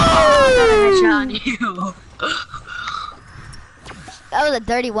 Oh! On you. That was a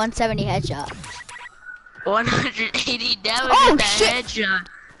dirty 170 headshot. 180 damage Oh, with that shit. headshot.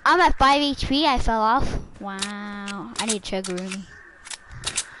 I'm at 5 HP. I fell off. Wow. I need Chuggaroonie.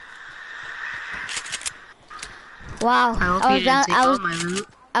 Wow. I hope you didn't take all my loot.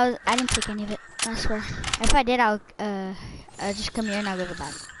 I didn't take any of it. I swear. If I did, I'll just come here and I'll give it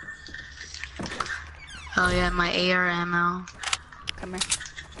back. Oh yeah, my AR ammo. Come here.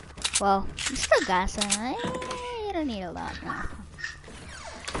 Well, you still got some. You don't need a lot. No.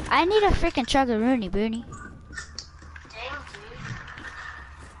 I need a freaking Chuggaroonie, Booney. Dang,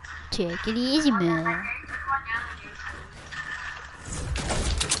 dude. Take it easy, man.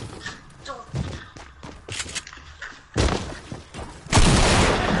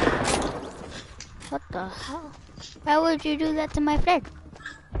 What the hell? Why would you do that to my friend?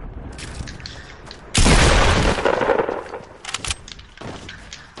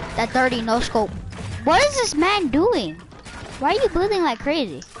 That dirty no scope. What is this man doing? Why are you bleeding like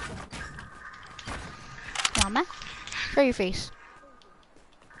crazy? Come on, man. Show your face.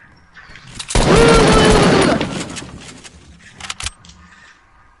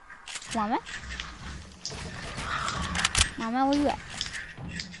 Come on, man. Come on, man. Where you at?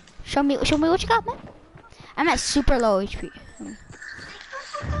 Show me what you got, man. I'm at super low HP.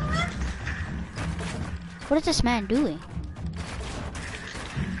 What is this man doing?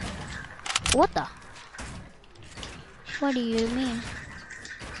 What the? What do you mean?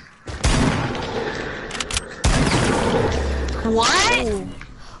 What?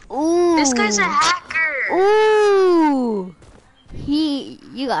 Ooh. This guy's a hacker. Ooh.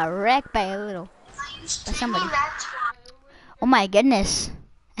 You got wrecked by a little. I used By to somebody. That's Oh my goodness.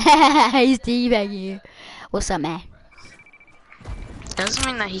 He's teabagging you. What's up, man? Doesn't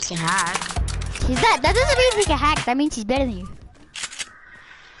mean that he can hack. That doesn't mean he can hack. That means he's better than you.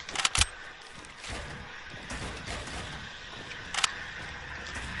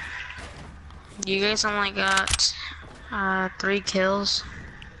 You guys only got 3 kills.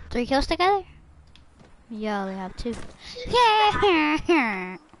 3 kills together? Yeah, we have 2.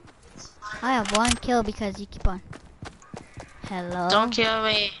 Yeah. I have 1 kill because you keep on. Hello. Don't kill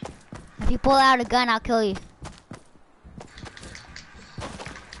me. If you pull out a gun, I'll kill you.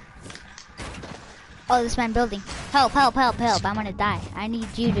 Oh, this man building. Help, help, help, help. I'm gonna die. I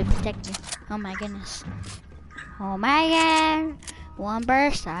need you to protect me. Oh my goodness. Oh my god. 1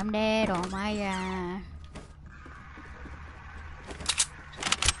 burst, I'm dead. Oh my god.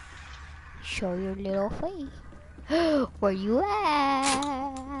 Show your little face. Where you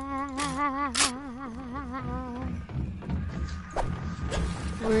at?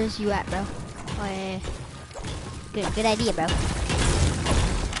 Where is you at, bro? Oh yeah. Good idea, bro.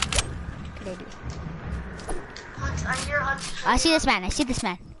 Good idea. I see this man. I see this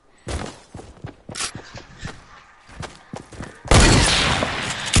man.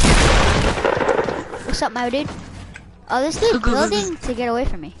 What's up, my dude? Oh, this dude building to get away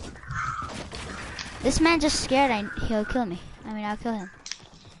from me. This man just scared. He'll kill me. I mean, I'll kill him.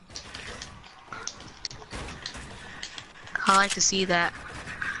 I like to see that.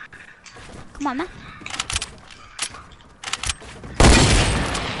 Come on, man.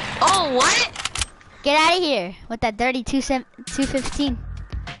 Oh, what? Get out of here with that dirty 215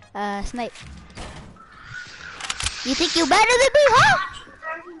 snipe. You think you better than me, huh?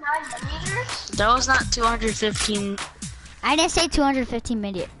 39 meters? That was not 215. I didn't say 215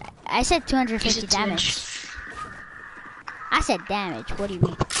 minute. I said 250 damage. I said damage. What do you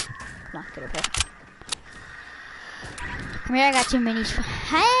mean? Come on, get up here. Come here. I got 2 minis.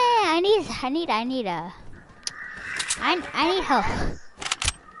 Hey, I need help.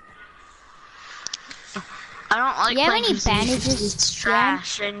 I don't like Do you have playing any PC. bandages? It's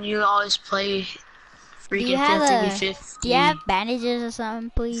trash, and you always play freaking 50v50. Do you have bandages or something,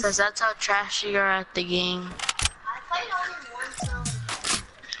 please? Because that's how trash you are at the game. I played only one zone.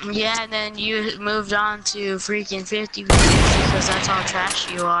 Yeah, and then you moved on to freaking 50v50 because that's how trash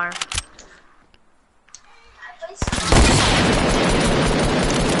you are. I played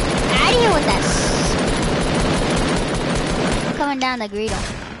Out of here with that. I'm coming down the Greedo.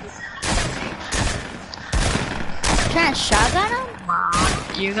 Trying to shotgun him? Wow,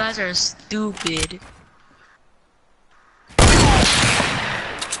 you guys are stupid.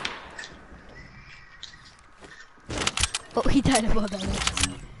 Oh, he died of all that.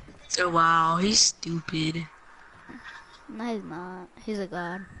 Oh, wow, he's stupid. No, he's not. He's a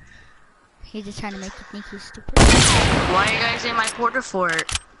god. He's just trying to make you think he's stupid. Why are you guys in my porta fort?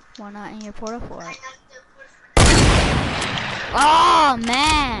 Why not in your porta fort? Oh,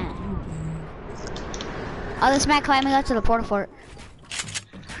 man. Oh, this man climbing up to the porta fort.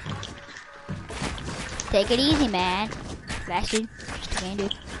 Take it easy, man. Flash dude. Just a game,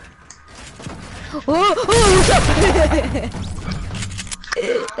 dude. Oh,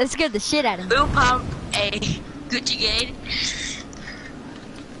 that scared the shit out of me. Boom pump, a Gucci game.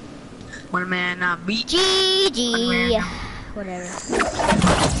 One man not beat. GG. Whatever.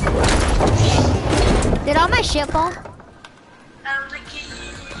 Did all my shit fall?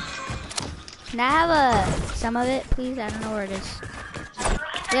 Can I have some of it, please? I don't know where it is.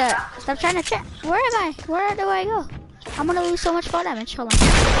 Yeah, stop trying to check. Where am I? Where do I go? I'm gonna lose so much fall damage. Hold on.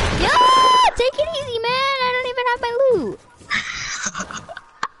 Yeah, take it easy, man. I don't even have my loot.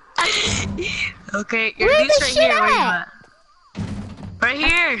 Okay, your Where's dude's the right shit here. Where you at? at? Right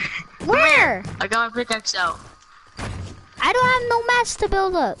here. Where? I got my pickaxe out. I don't have no mats to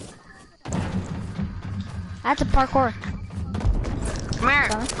build up. I have to parkour. Come here.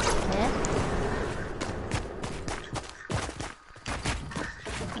 Yeah.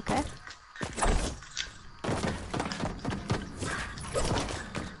 Okay.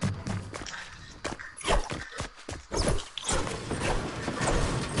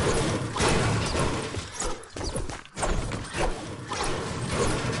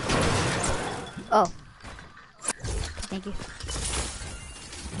 Oh. Thank you.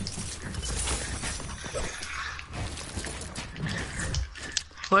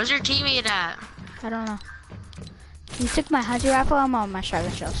 Where's your teammate at? I don't know. You took my Haji rifle, I'm on my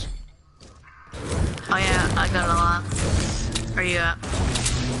shotgun shells. Oh yeah, I got a lot. Where you at?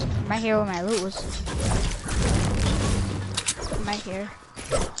 I'm right here where my loot was. I'm right here.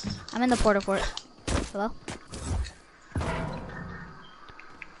 I'm in the porta fort. Hello?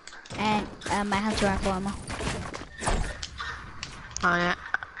 And my hunter rifle ammo. Oh yeah.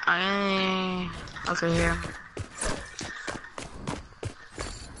 Okay, here.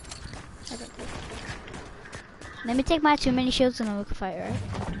 Let me take my 2 mini shields and then we can fight, right?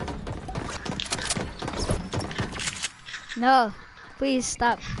 No, please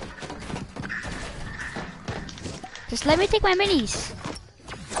stop. Just let me take my minis.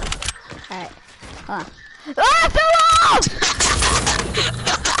 Alright, hold on. Ah, I fell off!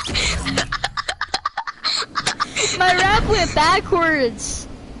 My ramp went backwards.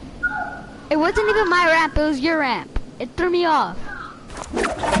 It wasn't even my ramp, it was your ramp. It threw me off. What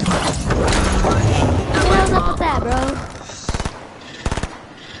the hell's up with that, bro?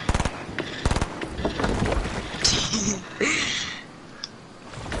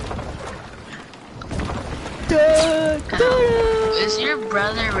 Is your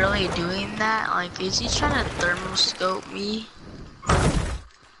brother really doing that? Like, is he trying to thermoscope me?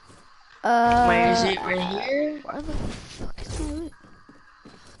 Where is it? Right here? Where the fuck is my loot?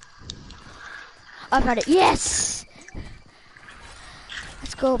 I got it. Yes!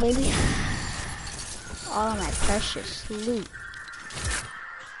 Let's go, baby. All of my precious loot.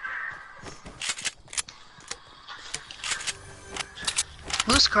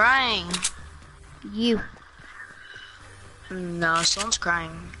 Who's crying? You. No, someone's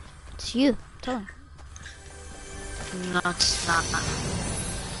crying. It's you. Tell him. No, it's not.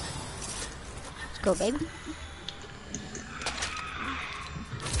 Let's go, baby.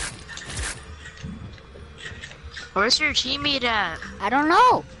 Where's your teammate at? I don't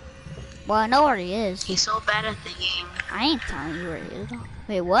know. Well, I know where he is. He's so bad at the game. I ain't telling you where he is.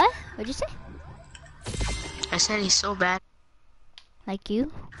 Wait, what? What'd you say? I said he's so bad. Like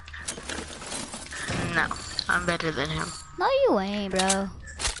you? No, I'm better than him. No, you ain't, bro.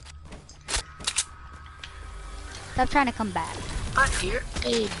 Stop trying to come back. But you're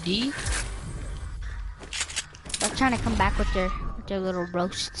AD. Stop trying to come back with your little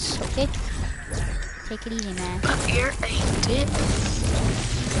roasts, okay? Take it easy, man. But you're AD.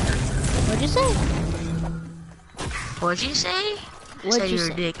 What'd you say? What'd you say? What'd you you're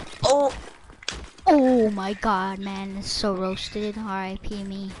say? a dick. Oh! Oh my god, man. It's so roasted. R.I.P.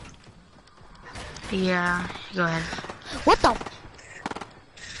 me. Yeah, go ahead. What the?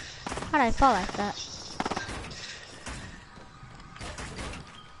 How'd I fall like that?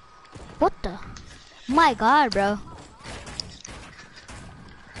 What the? My god, bro.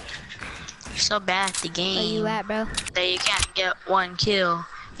 You're so bad at the game. Where you at, bro? That you can't get one kill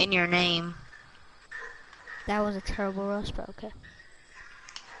in your name. That was a terrible roast, but okay.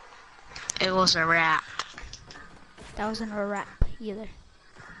 It was a rap. That wasn't a rap either.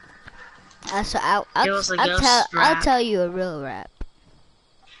 So I'll tell you a real rap.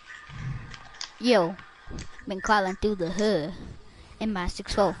 Yo, been crawling through the hood in my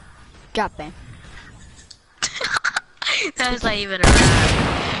 6'4", dropping. That was not even a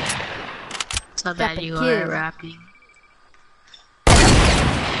rap. It's not bad you are rapping.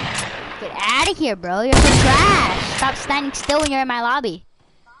 Get out of here, bro. You're so trash. Stop standing still when you're in my lobby.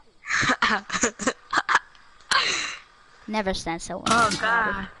 Never stand still. Oh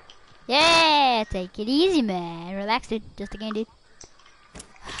god. Yeah, take it easy, man. Relax, dude. Just a game, dude.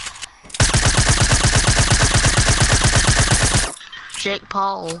 Jake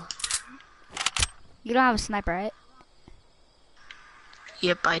Paul. You don't have a sniper, right?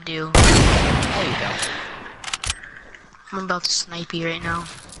 Yep, I do. There you go. I'm about to snipe you right now.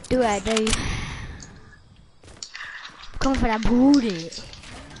 Do it, dude. I'm coming for that booty.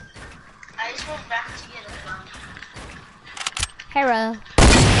 I just went back to get a gun. Hera.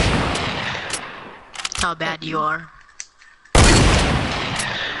 How bad you are.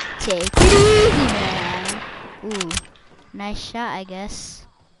 Take it easy, man. Ooh, nice shot, I guess.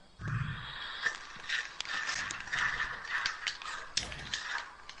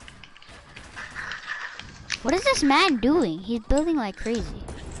 What is this man doing? He's building like crazy.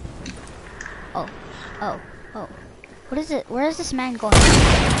 Oh. What is it? Where is this man going?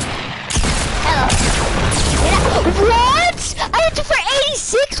 Hello. What? I hit you for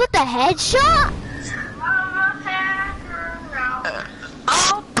 86 with the headshot?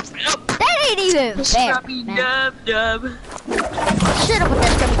 That ain't even fair, Scrubby man. dub. Shut up with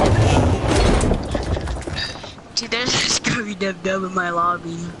that scrubby dub. Dude, there's a scrubby dub in my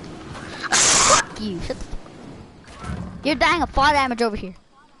lobby. Fuck you. Shut the You're dying of fall damage over here.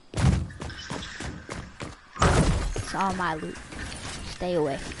 It's all my loot. Stay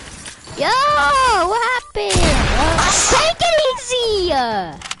away. Yo, what happened? Take it easy.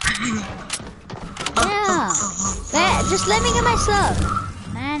 Yeah. Man, just let me get my stuff.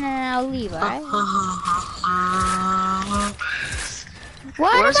 Man, and I'll leave, alright?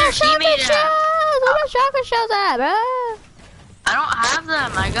 What Where's about your shotgun teammate shells? at? What about shotgun shells at, bro? I don't have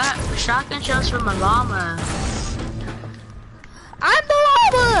them. I got shotgun shells from my llama. I'm the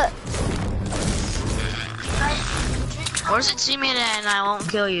lava! Where's your teammate at and I won't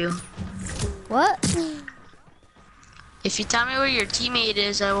kill you? What? If you tell me where your teammate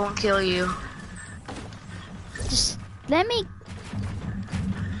is, I won't kill you. Just let me.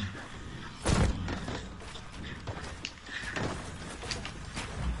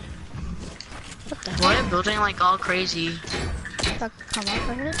 What the Why are you building like all crazy? If I could come up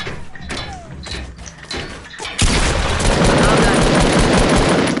with it.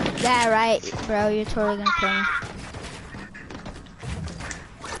 Yeah, right, bro. You're totally gonna kill me.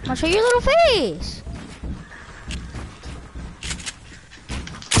 I'm gonna show your little face.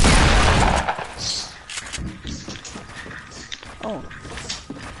 Oh.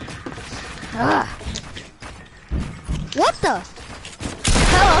 Ah. What the?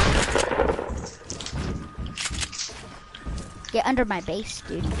 Hello? Get under my base,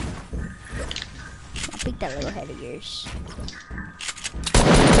 dude. I'll pick that little head of yours.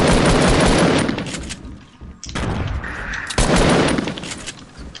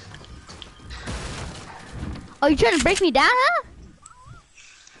 Oh, you trying to break me down, huh?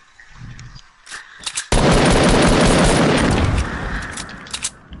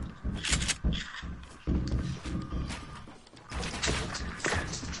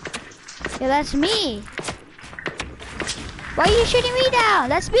 Yeah, that's me. Why are you shooting me down?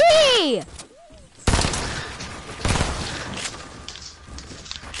 That's me!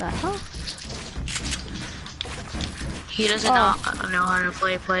 The hell? He doesn't know how to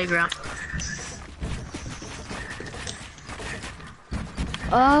play playground.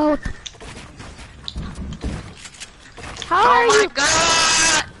 Oh. How are Oh my you?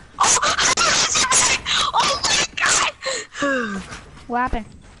 god! Oh my god! What happened?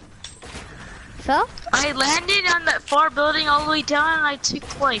 Phil? I landed on that far building all the way down and I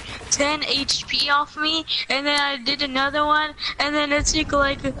took like 10 HP off me and then I did another one and then it took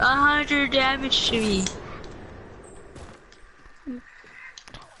like 100 damage to me.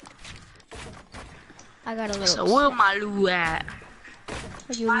 I got a little. So where my loot at?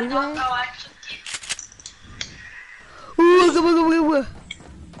 Are you leaving? No, I took Ooh,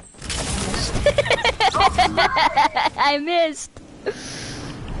 I missed.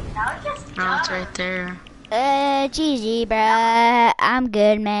 No, it's right there. GG, bruh. I'm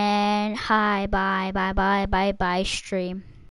good, man. Hi, bye, bye, bye, bye, bye, stream.